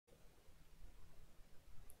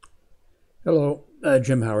Hello,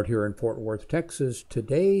 Jim Howard here in Fort Worth, Texas.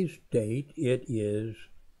 Today's date, it is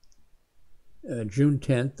June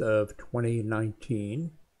 10th of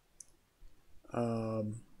 2019.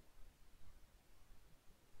 It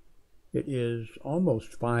is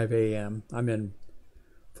almost 5 a.m. I'm in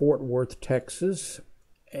Fort Worth, Texas,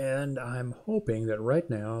 and I'm hoping that right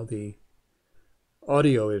now the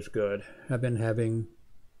audio is good. I've been having,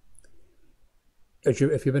 if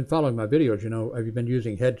you've been following my videos, you know, I've been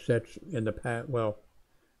using headsets in the past. Well,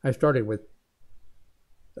 I started with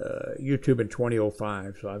YouTube in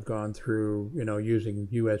 2005, so I've gone through, using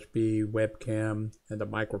USB webcam and the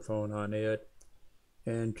microphone on it,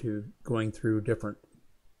 and to going through different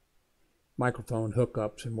microphone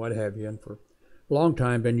hookups and what have you. And for a long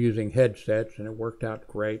time, been using headsets, and it worked out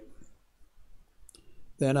great.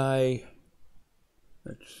 Then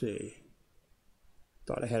let's see,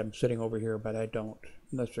 thought I had them sitting over here, but I don't,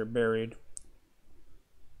 unless they're buried.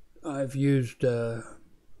 I've used Blue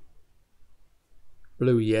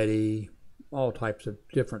Yeti, all types of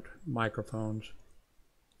different microphones,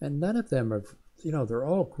 and none of them have, they're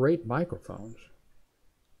all great microphones.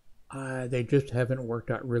 They just haven't worked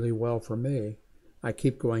out really well for me. I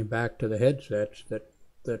keep going back to the headsets that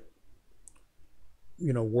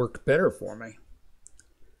work better for me.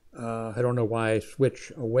 I don't know why I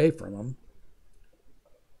switch away from them.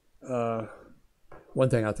 One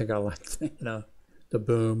thing I think I like, the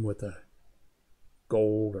boom with the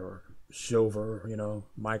gold or silver,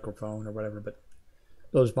 microphone or whatever, but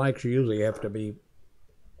those mics usually have to be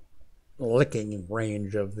licking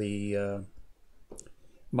range of the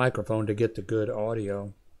microphone to get the good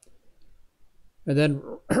audio. And then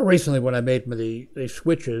recently when I made the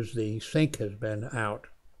switches, the sync has been out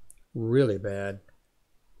really bad.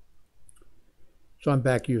 So I'm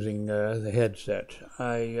back using the headset.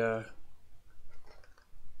 I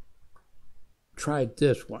tried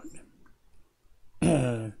this one,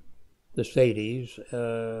 the Sadie's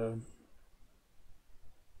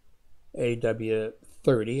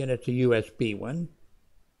AW30, and it's a USB one.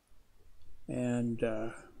 And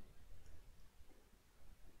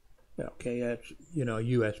okay, that's a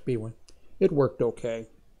USB one. It worked okay.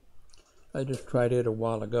 I just tried it a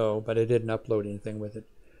while ago, but I didn't upload anything with it.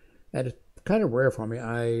 And it's kind of rare for me.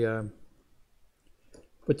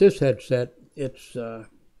 With this headset, it's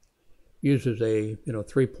uses a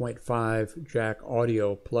 3.5 jack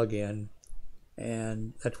audio plug-in,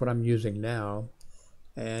 and that's what I'm using now.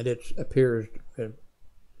 And it appears,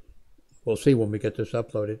 we'll see when we get this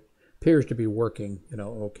uploaded, appears to be working,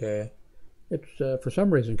 okay. It's for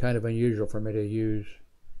some reason kind of unusual for me to use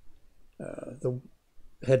the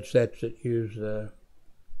headsets that use the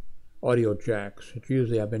audio jacks. It's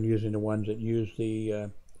usually I've been using the ones that use the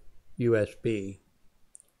USB.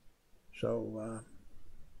 So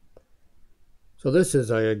this is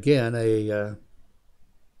again a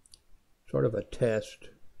sort of a test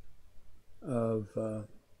of.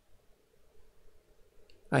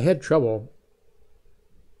 I had trouble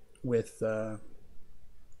with,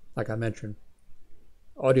 like I mentioned,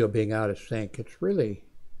 audio being out of sync. It's really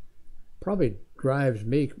probably drives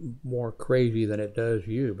me more crazy than it does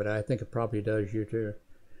you, but I think it probably does you too.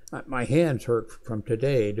 My hands hurt from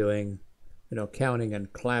today doing, counting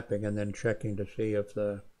and clapping and then checking to see if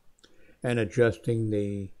and adjusting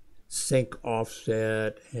the sync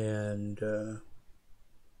offset and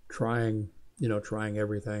trying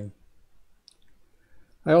everything.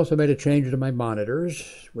 I also made a change to my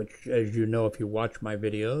monitors, which, as you know, if you watch my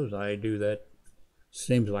videos, I do that,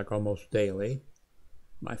 seems like almost daily.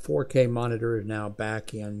 My 4K monitor is now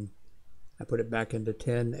back in, I put it back into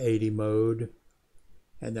 1080 mode,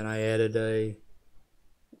 and then I added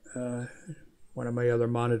one of my other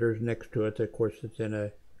monitors next to it. Of course, it's in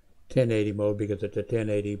a 1080 mode because it's a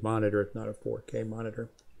 1080 monitor, it's not a 4K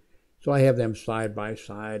monitor. So I have them side by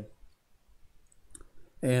side.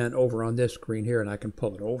 And over on this screen here, and I can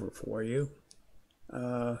pull it over for you,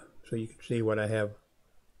 so you can see what I have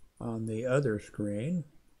on the other screen.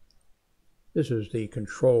 This is the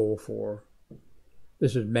control for,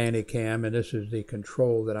 this is Manicam, and this is the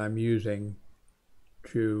control that I'm using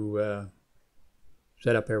to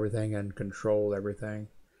set up everything and control everything.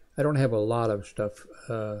 I don't have a lot of stuff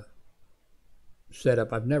set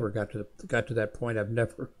up. I've never got to that point. I've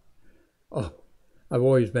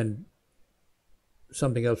always been,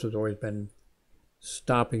 something else has always been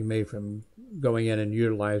stopping me from going in and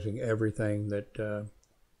utilizing everything that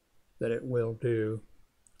it will do.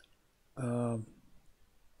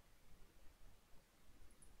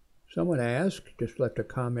 Someone asked, just left a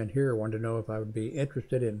comment here, wanted to know if I would be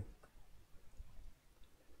interested in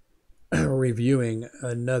reviewing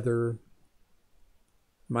another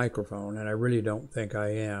microphone, and I really don't think I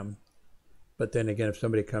am. But then again, if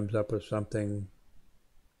somebody comes up with something,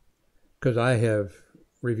 because I have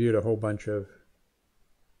reviewed a whole bunch of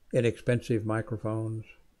inexpensive microphones,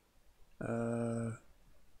 a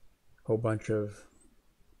whole bunch of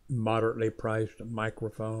moderately priced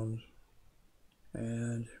microphones,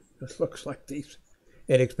 and it looks like these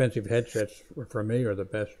inexpensive headsets for me are the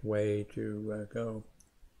best way to go.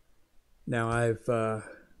 Now I've well,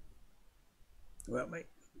 make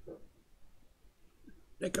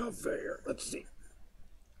off fair. Let's see.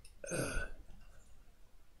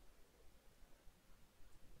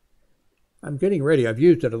 I'm getting ready. I've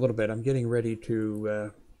used it a little bit. I'm getting ready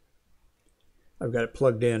to. I've got it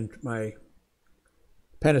plugged in. My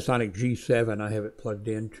Panasonic G7. I have it plugged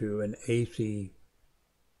into an AC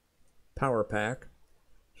power pack,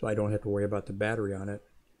 so I don't have to worry about the battery on it.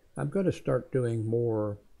 I'm going to start doing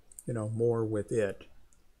more, more with it,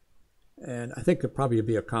 and I think it'll probably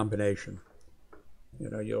be a combination.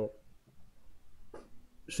 You'll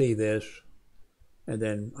see this, and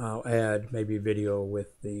then I'll add maybe video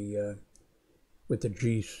with the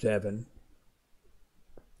G7.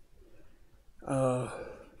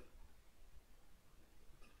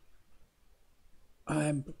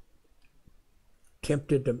 I'm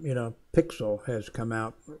tempted to, Pixel has come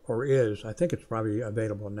out, or is, I think it's probably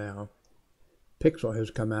available now. Pixel has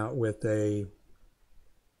come out with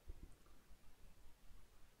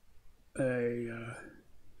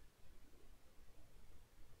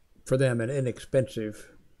for them, an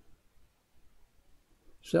inexpensive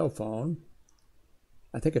cell phone.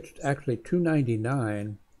 I think it's actually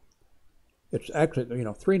 $299. It's actually,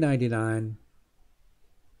 $399.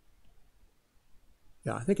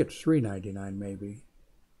 Yeah, I think it's $399 maybe.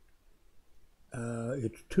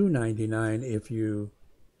 It's $299 if you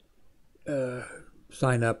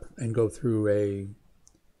sign up and go through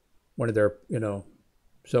one of their,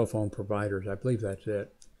 cell phone providers. I believe that's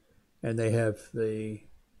it. And they have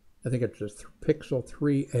I think it's the Pixel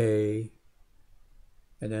 3A,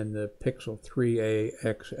 and then the Pixel 3A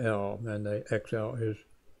XL. And the XL is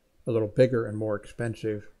a little bigger and more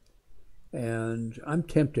expensive. And I'm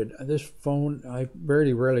tempted. This phone, I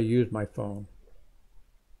very rarely use my phone.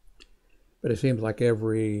 But it seems like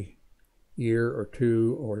every year or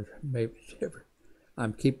two, or maybe ever, I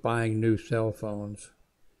keep buying new cell phones.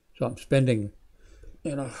 So I'm spending,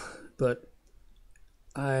 but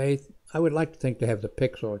I would like to think to have the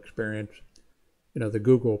Pixel experience, the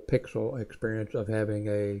Google Pixel experience of having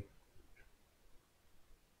a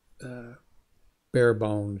bare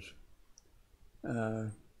bones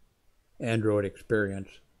Android experience,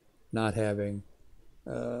 not having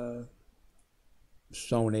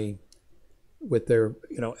Sony with their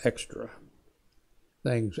extra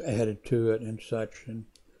things added to it and such. And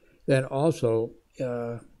then also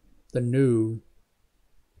the new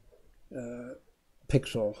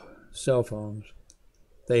Pixel cell phones,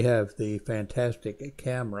 they have the fantastic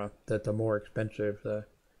camera that the more expensive, the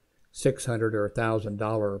 $600 or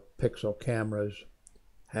 $1,000 Pixel cameras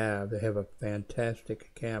have. They have a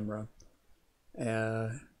fantastic camera,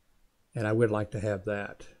 and I would like to have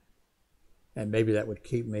that. And maybe that would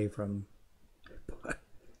keep me from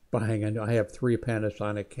buying. I have 3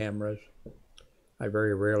 Panasonic cameras. I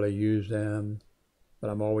very rarely use them, but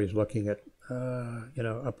I'm always looking at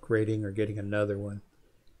upgrading or getting another one.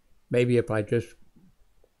 Maybe if I just,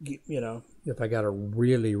 if I got a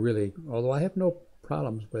really, although I have no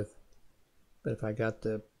problems with, but if I got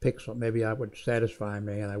the Pixel, maybe I would satisfy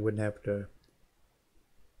me and I wouldn't have to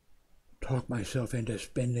talk myself into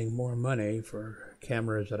spending more money for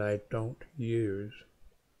cameras that I don't use.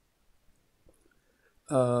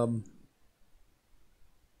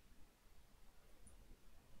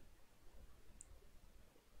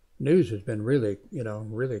 News has been really,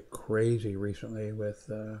 really crazy recently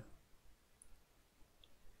with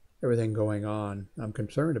everything going on. I'm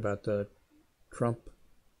concerned about the Trump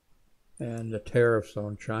and the tariffs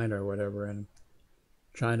on China or whatever, and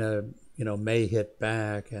China, may hit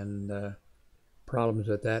back, and problems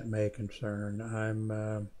that may concern.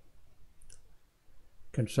 I'm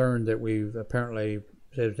concerned that we've apparently,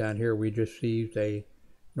 it says down here, we just seized the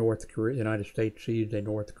United States seized a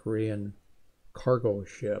North Korean cargo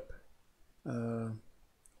ship.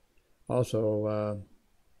 Also,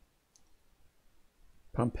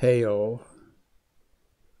 Pompeo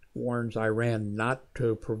warns Iran not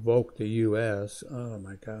to provoke the U.S. Oh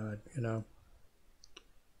my God, and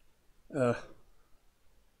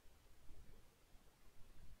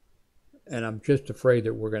I'm just afraid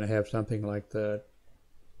that we're going to have something like the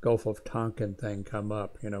Gulf of Tonkin thing come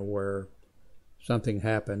up, where something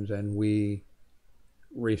happens and we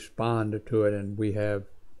respond to it, and we have,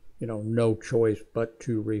 no choice but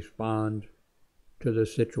to respond to the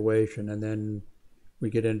situation, and then we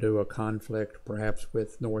get into a conflict, perhaps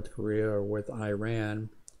with North Korea or with Iran,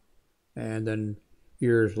 and then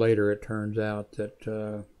years later it turns out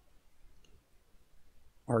that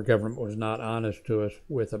our government was not honest to us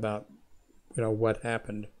with about what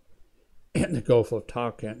happened in the Gulf of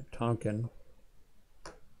Tonkin.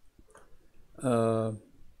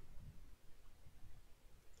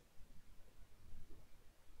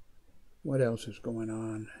 What else is going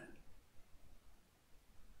on?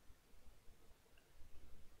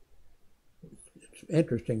 It's an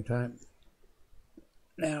interesting time.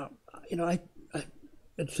 Now,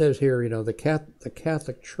 it says here, the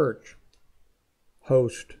Catholic Church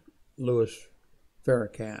host Louis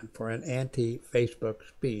Farrakhan for an anti-Facebook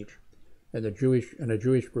speech, and a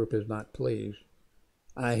Jewish group is not pleased.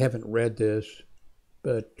 I haven't read this,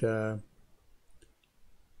 but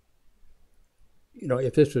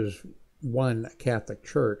if this is one Catholic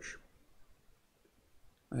church,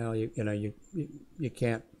 well, you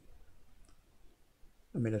can't.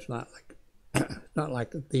 I mean, it's not like not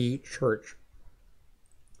like the church.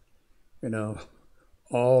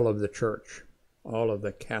 All of the church, all of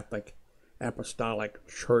the Catholic Apostolic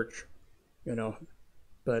Church,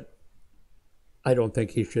 but I don't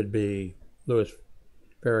think he should be. Louis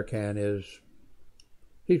Farrakhan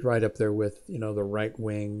he's right up there with the right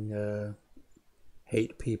wing,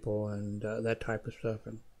 hate people and that type of stuff,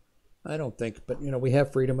 and I don't think. But we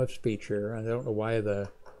have freedom of speech here. I don't know why the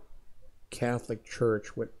Catholic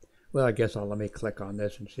Church would. Well, I guess let me click on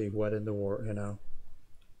this and see what in the world.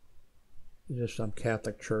 Is this some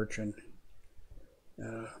Catholic church? And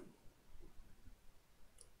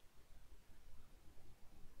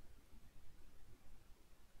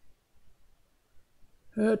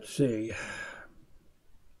let's see.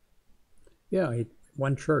 Yeah,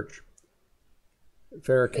 one church.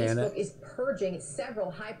 Farrakhan. Facebook is purging several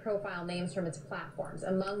high-profile names from its platforms.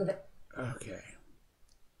 Among the okay.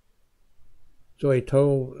 So he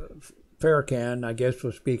told Farrakhan, I guess,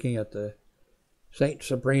 was speaking at the St.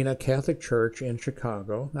 Sabrina Catholic Church in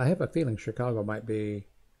Chicago. I have a feeling Chicago might be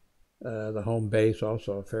the home base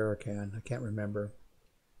also of Farrakhan. I can't remember.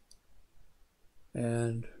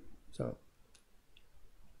 And so,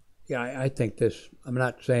 yeah, I think this, I'm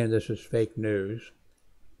not saying this is fake news,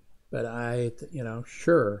 but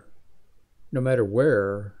sure, no matter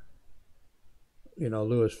where,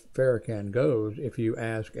 Louis Farrakhan goes, if you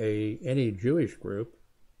ask any Jewish group,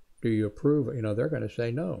 do you approve? They're going to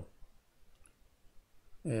say no.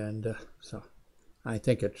 And so I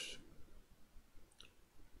think it's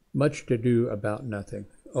much to do about nothing.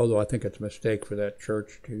 Although I think it's a mistake for that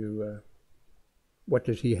church to, what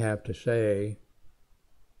does he have to say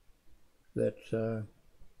that's, so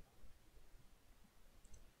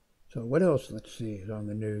what else, let's see, is on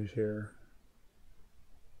the news here.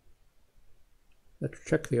 Let's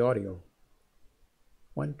check the audio.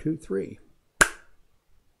 1, 2, 3.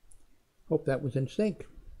 Hope that was in sync.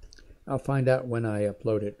 I'll find out when I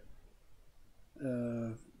upload it.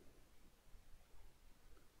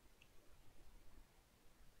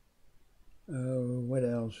 What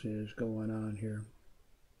else is going on here?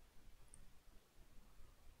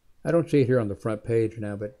 I don't see it here on the front page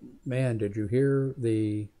now, but man, did you hear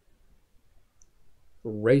the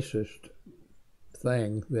racist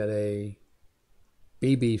thing that a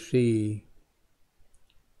BBC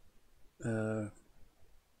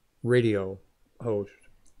radio host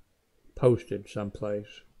posted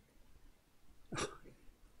someplace?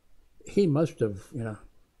 He must have,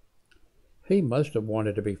 he must have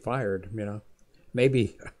wanted to be fired,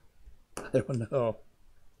 Maybe, I don't know.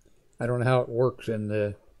 I don't know how it works in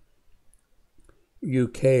the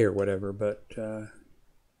UK or whatever, but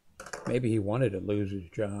maybe he wanted to lose his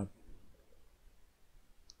job.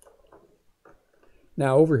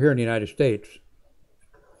 Now, over here in the United States,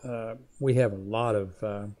 we have a lot of,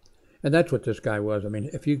 and that's what this guy was. I mean,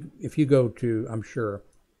 if you go to, I'm sure,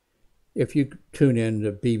 if you tune in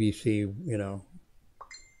to BBC,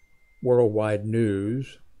 worldwide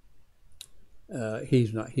news,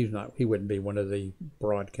 he wouldn't be one of the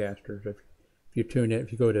broadcasters. If you tune in,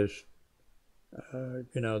 if you go to,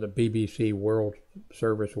 the BBC World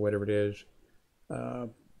Service or whatever it is,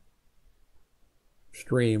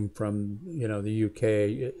 stream from, the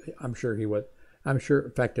UK, I'm sure he would. I'm sure,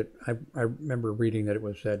 in fact, I remember reading that it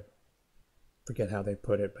was said, forget how they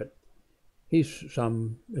put it, but it's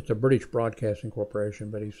a British Broadcasting Corporation,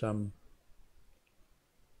 but he's some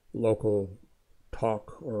local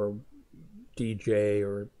talk or DJ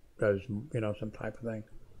or does, some type of thing.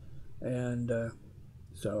 And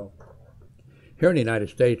so here in the United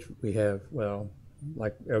States, we have, well,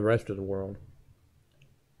 like the rest of the world,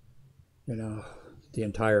 the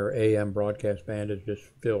entire AM broadcast band is just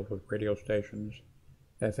filled with radio stations.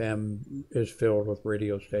 FM is filled with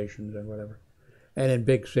radio stations and whatever. And in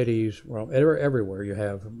big cities, well, everywhere you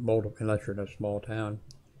have multiple, unless you're in a small town,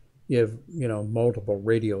 you have, multiple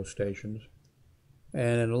radio stations.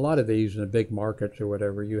 And in a lot of these, in the big markets or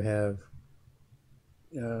whatever, you have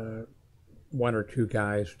one or two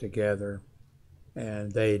guys together,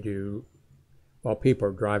 and they do, while people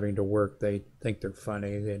are driving to work, they think they're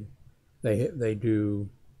funny. They do,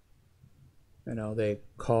 they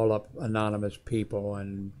call up anonymous people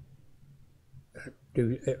and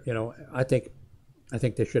do, I think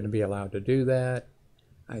they shouldn't be allowed to do that.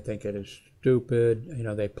 I think it is stupid.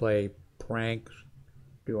 They play pranks,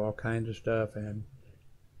 do all kinds of stuff, and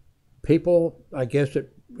people, I guess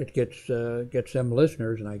it gets them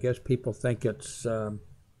listeners, and I guess people think it's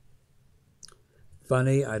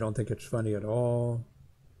funny. I don't think it's funny at all.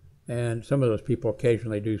 And some of those people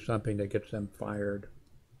occasionally do something that gets them fired.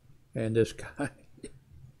 And this guy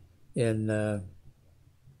in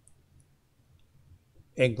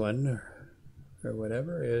England or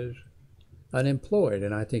whatever is unemployed,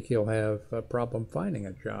 and I think he'll have a problem finding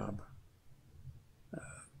a job.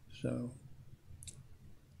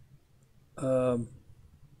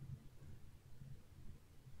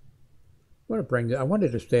 I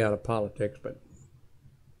wanted to stay out of politics, but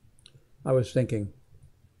I was thinking,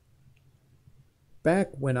 back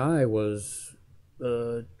when I was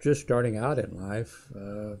just starting out in life,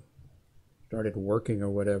 started working or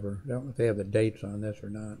whatever, I don't know if they have the dates on this or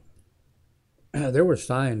not, there were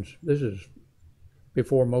signs, this is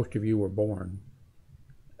before most of you were born,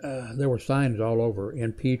 there were signs all over,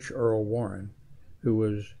 impeach Earl Warren, who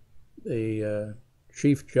was the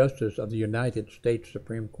Chief Justice of the United States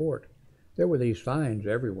Supreme Court. There were these signs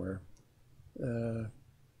everywhere. And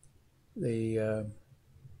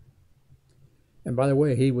by the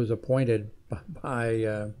way, he was appointed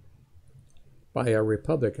by a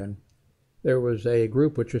Republican. There was a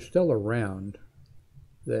group which is still around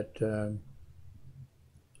that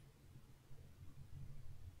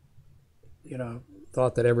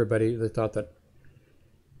thought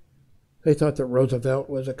that Roosevelt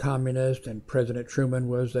was a communist and President Truman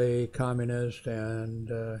was a communist and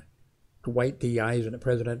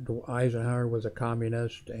President Eisenhower was a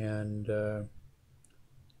communist, and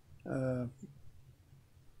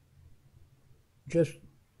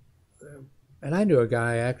and I knew a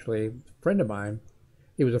guy, actually, a friend of mine.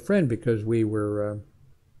 He was a friend because we were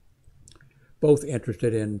both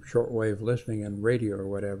interested in shortwave listening and radio or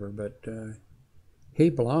whatever, but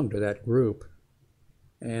he belonged to that group.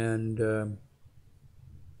 And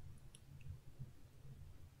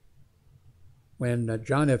when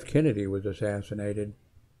John F. Kennedy was assassinated,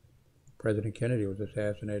 President Kennedy was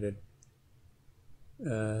assassinated,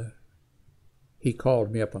 he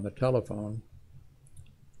called me up on the telephone.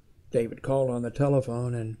 David called on the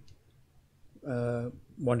telephone and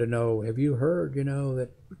wanted to know, have you heard,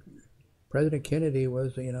 that President Kennedy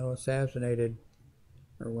was, assassinated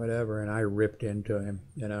or whatever? And I ripped into him,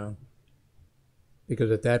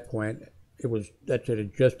 because at that point, it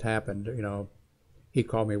had just happened, He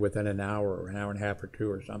called me within an hour and a half or two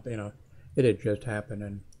or something, It had just happened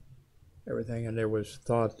and everything, and there was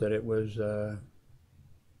thought that it was, the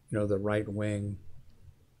right wing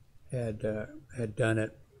had done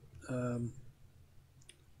it.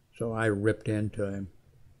 So I ripped into him,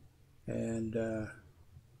 and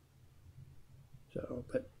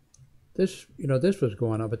but this, this was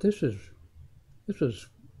going on, but this was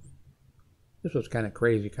kind of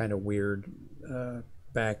crazy, kind of weird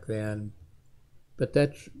back then. But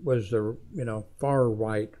that was the far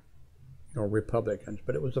right, Republicans,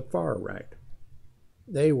 but it was the far right.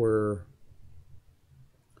 They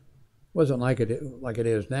wasn't like it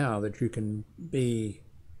is now, that you can be.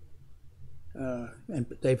 And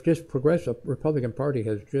they've just progressed. The Republican Party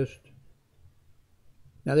has just.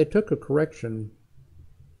 Now they took a correction,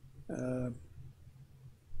 and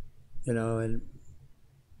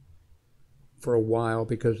for a while,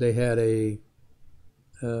 because they had he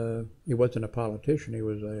wasn't a politician, he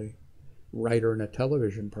was a writer and a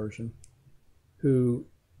television person who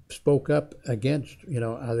spoke up against,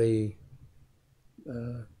 the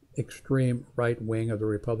extreme right wing of the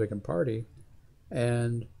Republican Party,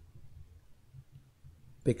 and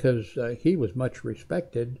because he was much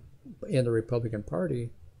respected in the Republican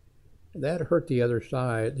Party, that hurt the other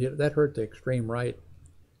side, that hurt the extreme right,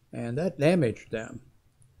 and that damaged them.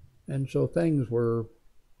 And so things were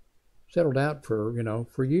settled out for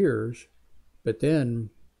years, but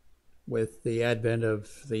then with the advent of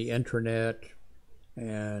the internet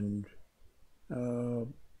and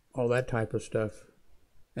all that type of stuff,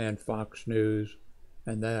 and Fox News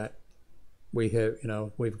and that, we have, you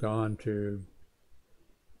know, we've gone to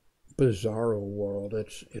bizarro world.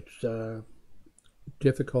 It's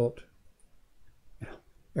difficult.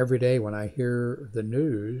 Every day when I hear the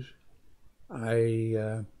news, I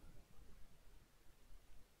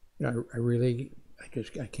you know, I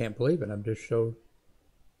can't believe it. I'm just so,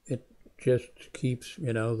 it just keeps,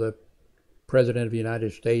 you know, the President of the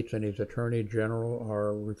United States and his Attorney General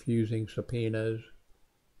are refusing subpoenas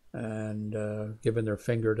and giving their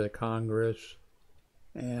finger to Congress,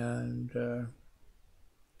 and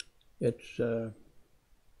it's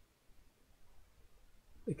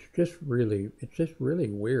just really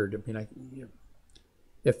weird. I mean,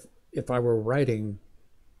 if I were writing,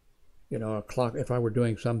 you know, if I were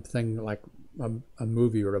doing something like a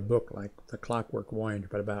movie or a book like The Clockwork Voyage,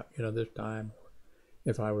 but about, you know, this time,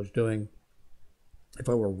 if I were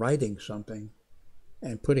writing something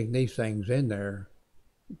and putting these things in there,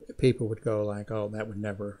 people would go like, oh, that would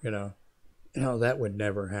never, that would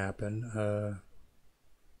never happen.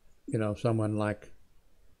 You know, someone like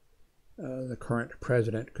the current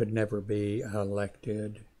president could never be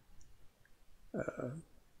elected.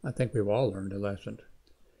 I think we've all learned a lesson.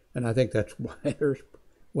 And I think that's why there's,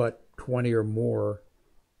 20 or more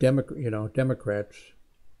Democrats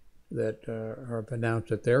that have announced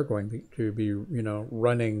that they're going to be,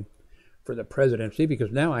 running for the presidency.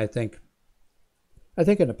 Because now I think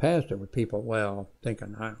in the past there were people,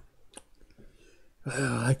 thinking,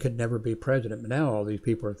 I could never be president. But now all these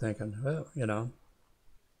people are thinking,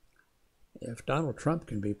 if Donald Trump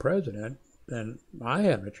can be president, then I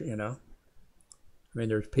have it, I mean,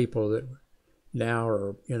 there's people that now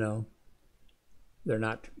are, they're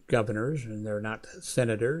not governors and they're not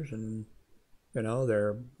senators, and,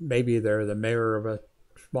 maybe they're the mayor of a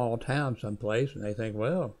small town someplace, and they think,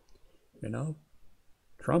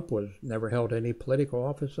 Trump never held any political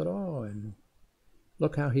office at all, and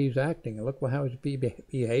look how he's acting, and look how he's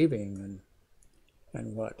behaving,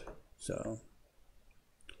 and what. So,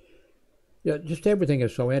 yeah, just everything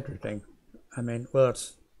is so interesting. I mean,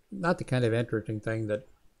 it's not the kind of interesting thing that,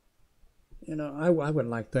 I would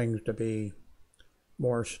like things to be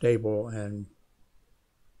more stable, and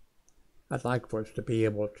I'd like for us to be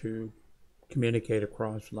able to communicate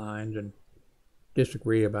across lines and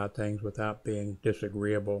disagree about things without being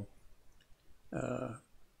disagreeable.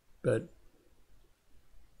 But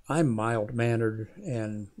I'm mild-mannered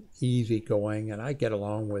and easygoing, and I get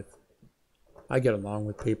along with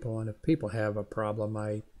people, and if people have a problem,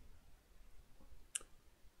 I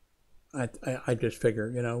just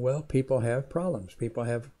figure, people have problems.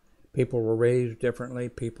 People were raised differently.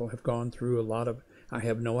 People have gone through I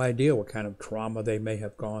have no idea what kind of trauma they may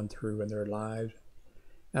have gone through in their lives.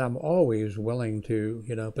 And I'm always willing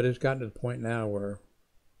to, but it's gotten to the point now where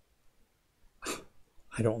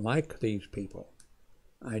I don't like these people.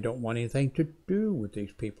 I don't want anything to do with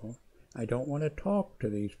these people. I don't want to talk to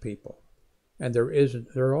these people. And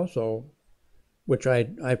there also, which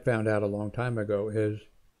I found out a long time ago, is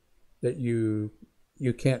that you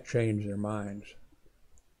can't change their minds.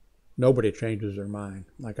 Nobody changes their mind.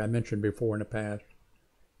 Like I mentioned before in the past,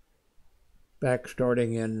 back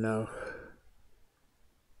starting in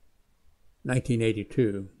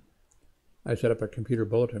 1982, I set up a computer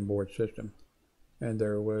bulletin board system, and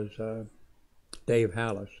there was Dave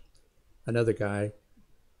Hallis, another guy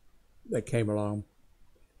that came along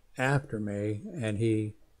after me, and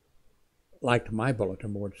he liked my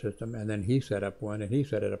bulletin board system, and then he set up one, and he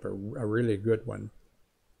set it up a really good one.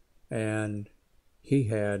 And he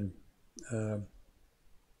had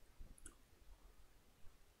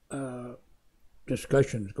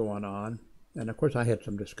discussions going on, and of course I had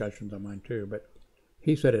some discussions on mine too, but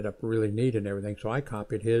he set it up really neat and everything, so I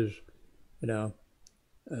copied his, the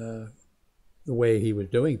way he was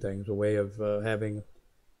doing things, the way of having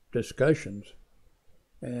discussions.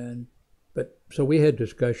 So we had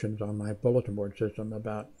discussions on my bulletin board system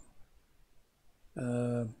about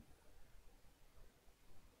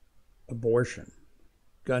abortion,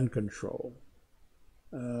 gun control,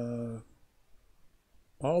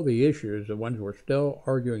 all the issues, the ones we're still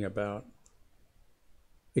arguing about.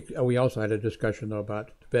 We also had a discussion, though,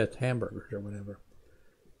 about Beth hamburgers or whatever.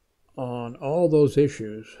 On all those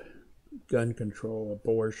issues, gun control,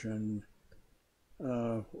 abortion,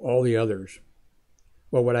 all the others.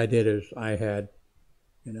 Well, what I did is I had,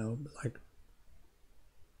 like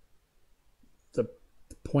the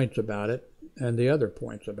points about it and the other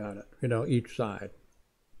points about it, each side,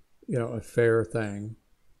 a fair thing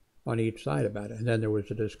on each side about it. And then there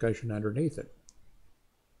was a discussion underneath it.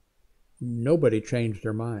 Nobody changed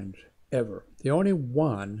their minds, ever. The only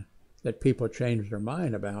one that people changed their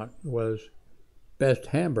mind about was Best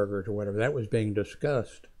Hamburgers or whatever. That was being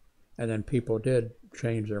discussed. And then people did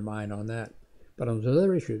change their mind on that. But on the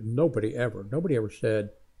other issues, nobody ever said,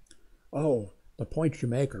 oh, the points you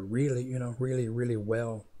make are really, really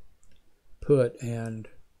well put, and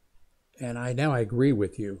I agree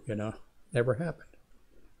with you, never happened.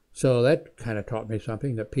 So that kind of taught me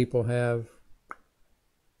something, that people have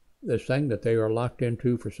this thing that they are locked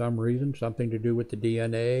into for some reason, something to do with the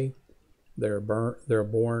DNA. They're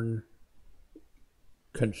born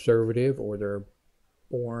conservative, or they're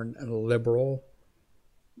born liberal,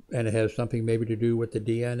 and it has something maybe to do with the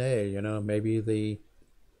DNA. Maybe the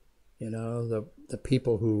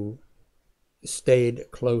people who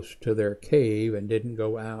stayed close to their cave and didn't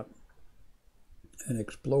go out and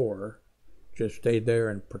explore, just stayed there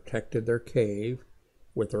and protected their cave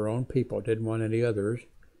with their own people, didn't want any others.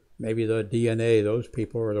 Maybe the DNA, those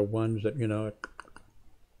people are the ones that,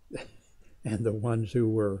 and the ones who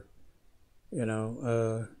were,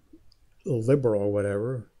 liberal or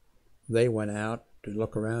whatever, they went out to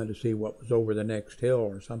look around to see what was over the next hill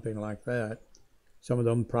or something like that. Some of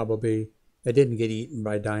them probably, they didn't get eaten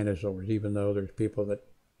by dinosaurs, even though there's people that,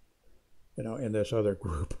 in this other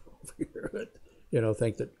group over here that,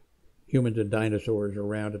 think that humans and dinosaurs are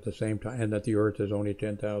around at the same time, and that the Earth is only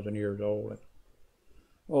 10,000 years old, and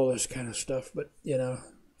all this kind of stuff. But,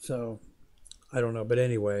 so I don't know. But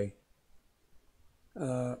anyway,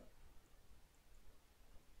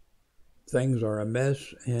 things are a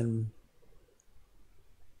mess, and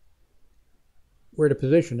we're at a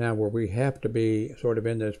position now where we have to be sort of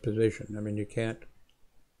in this position. I mean, you can't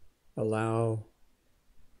allow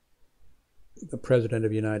the President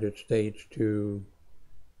of the United States to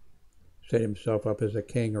set himself up as a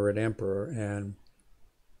king or an emperor and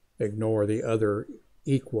ignore the other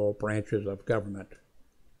equal branches of government.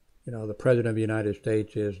 The President of the United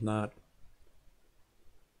States is not,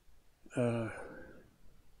 well,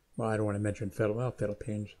 I don't want to mention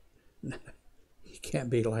Philippines. He can't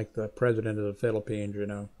be like the President of the Philippines,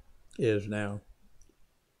 is now.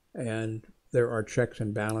 And there are checks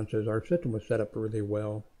and balances. Our system was set up really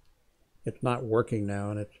well. It's not working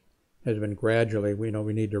now, and it has been gradually, we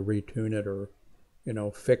need to retune it or,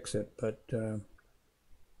 fix it. But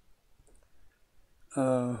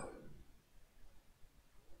I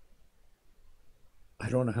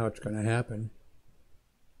don't know how it's going to happen,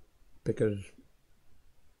 because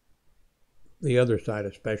the other side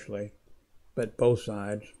especially, but both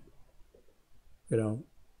sides, will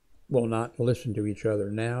not listen to each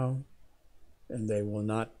other now, and they will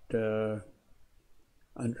not try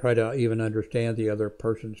to even understand the other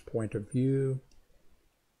person's point of view.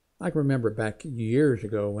 I can remember back years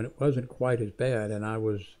ago when it wasn't quite as bad, and I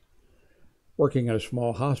was working at a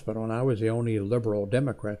small hospital, and I was the only liberal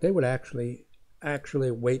Democrat. They would actually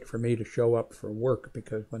wait for me to show up for work,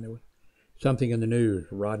 because when there was something in the news,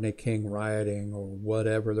 Rodney King rioting or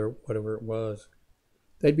whatever it was,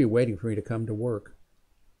 they'd be waiting for me to come to work.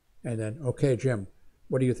 And then, okay, Jim,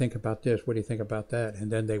 what do you think about this? What do you think about that?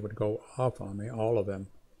 And then they would go off on me, all of them.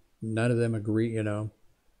 None of them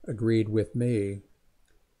agreed with me,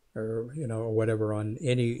 or, or whatever, on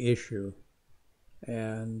any issue.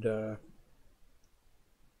 And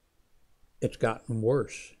it's gotten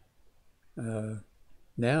worse.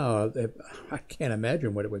 Now, I can't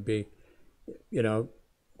imagine what it would be. Of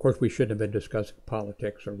course, we shouldn't have been discussing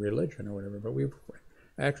politics or religion or whatever, but we were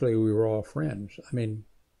all friends. I mean,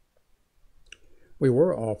 we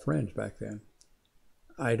were all friends back then.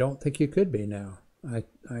 I don't think you could be now. I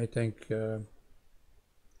think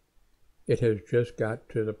it has just got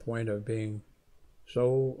to the point of being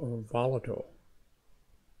so volatile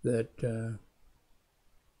that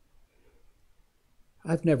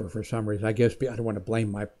I've never, for some reason, I guess I don't want to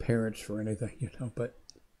blame my parents for anything, but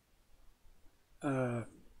I've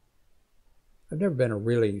never been a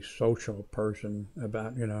really social person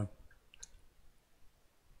about,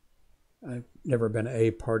 I've never been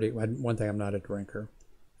a party. One thing, I'm not a drinker.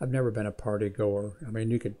 I've never been a party goer. I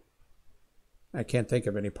mean, I can't think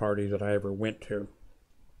of any parties that I ever went to.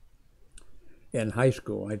 In high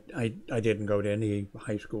school, I didn't go to any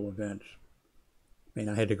high school events. I mean,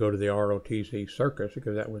 I had to go to the ROTC circus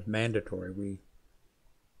because that was mandatory.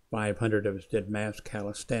 500 of us did mass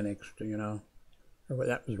calisthenics,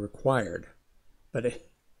 that was required. But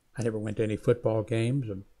I never went to any football games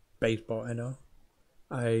or baseball,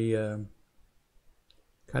 I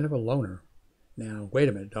kind of a loner. Now, wait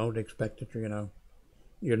a minute, don't expect that,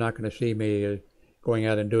 you're not going to see me going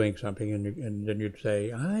out and doing something and then you'd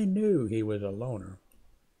say, I knew he was a loner.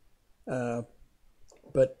 But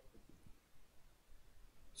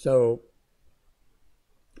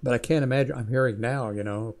I can't imagine, I'm hearing now,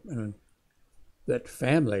 that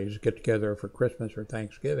families get together for Christmas or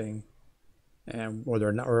Thanksgiving, and or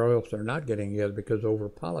they're not, or else they're not getting together because over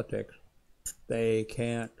politics, they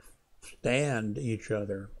can't stand each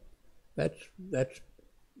other. That's that's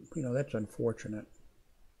unfortunate.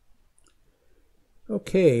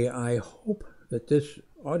 Okay, I hope that this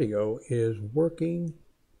audio is working,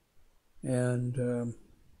 and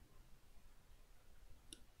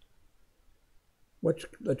let's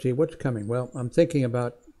see what's coming. Well, I'm thinking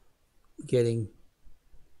about getting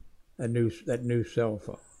that new cell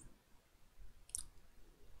phone.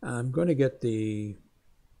 I'm going to get the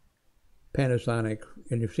Panasonic,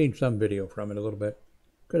 and you've seen some video from it a little bit.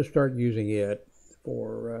 I'm going to start using it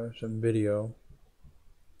for some video.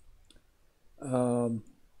 I'm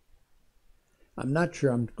not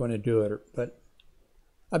sure I'm going to do it, but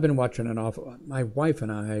I've been watching an awful lot. My wife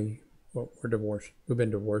and I, well, we're divorced. We've been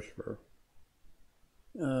divorced for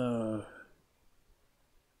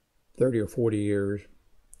 30 or 40 years,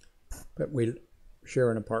 but we share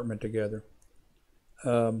an apartment together.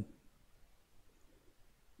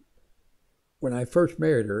 When I first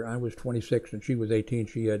married her, I was 26 and she was 18.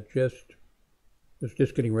 She was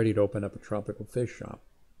just getting ready to open up a tropical fish shop.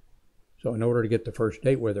 So in order to get the first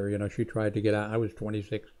date with her, she tried to get out. I was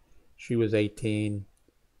 26. She was 18.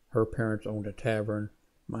 Her parents owned a tavern.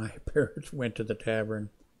 My parents went to the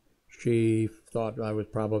tavern. She thought I was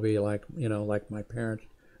probably like my parents.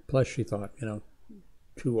 Plus she thought,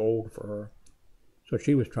 too old for her. So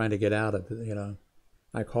she was trying to get out of it,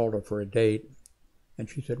 I called her for a date, and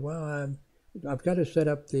she said, well, I've got to set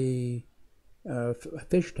up the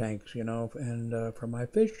fish tanks, and for my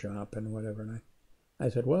fish shop and whatever. And I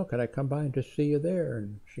said, well, could I come by and just see you there?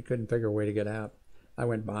 And she couldn't figure a way to get out. I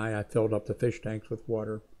went by, I filled up the fish tanks with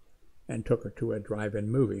water, and took her to a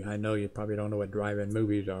drive-in movie. I know you probably don't know what drive-in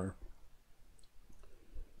movies are.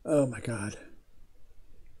 Oh my God.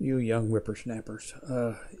 You young whippersnappers.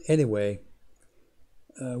 Anyway,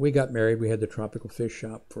 we got married. We had the tropical fish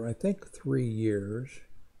shop for, I think, 3 years.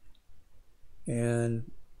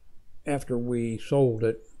 And after we sold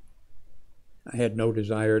it, I had no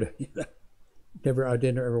desire to, I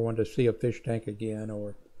didn't ever want to see a fish tank again.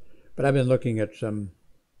 But I've been looking at some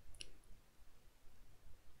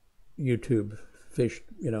YouTube fish,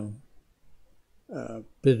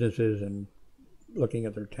 businesses, and looking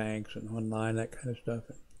at their tanks and online, that kind of stuff.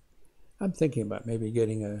 And I'm thinking about maybe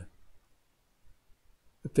getting a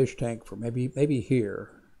fish tank for maybe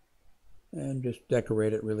here, and just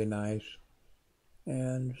decorate it really nice.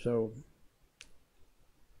 And so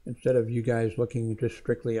instead of you guys looking just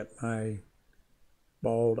strictly at my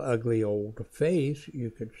bald, ugly old face,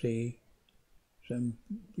 you could see some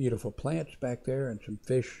beautiful plants back there and some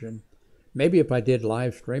fish. And maybe if I did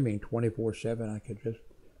live streaming 24/7, I could just,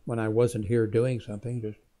 when I wasn't here doing something,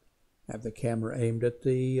 just have the camera aimed at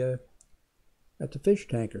the fish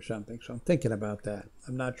tank or something. So I'm thinking about that.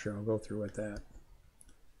 I'm not sure. I'll go through with that.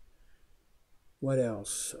 What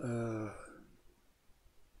else? I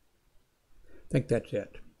think that's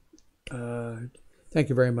it. Thank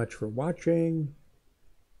you very much for watching.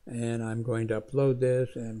 And I'm going to upload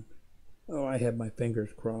this, and I have my fingers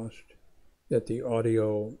crossed that the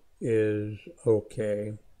audio is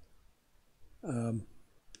okay.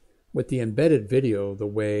 With the embedded video, the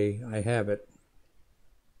way I have it,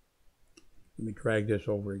 let me drag this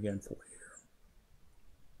over again for you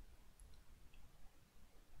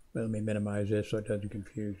here. Let me minimize this so it doesn't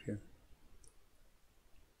confuse you.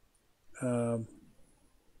 The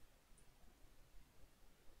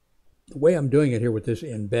way I'm doing it here with this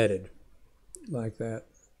embedded, like that,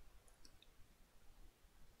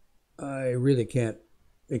 I really can't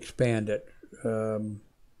expand it.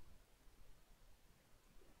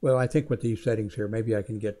 Well, I think with these settings here, maybe I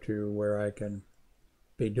can get to where I can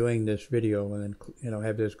be doing this video and then,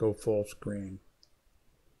 have this go full screen.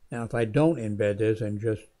 Now, if I don't embed this and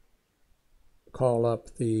just call up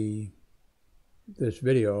this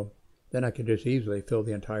video, then I can just easily fill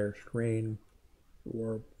the entire screen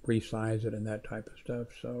or resize it and that type of stuff.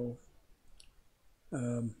 So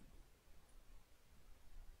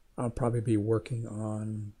I'll probably be working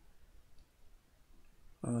on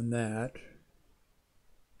that.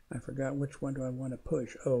 I forgot which one do I want to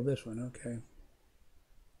push. Oh, this one, okay.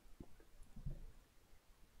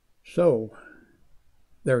 So,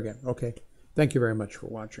 there again, okay. Thank you very much for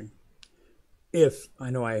watching. I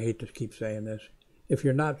know I hate to keep saying this, if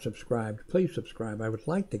you're not subscribed, please subscribe. I would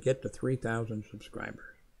like to get to 3,000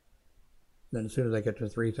 subscribers. Then as soon as I get to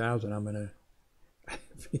 3,000, I'm going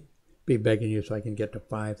to be begging you so I can get to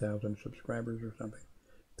 5,000 subscribers or something.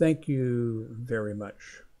 Thank you very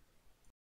much.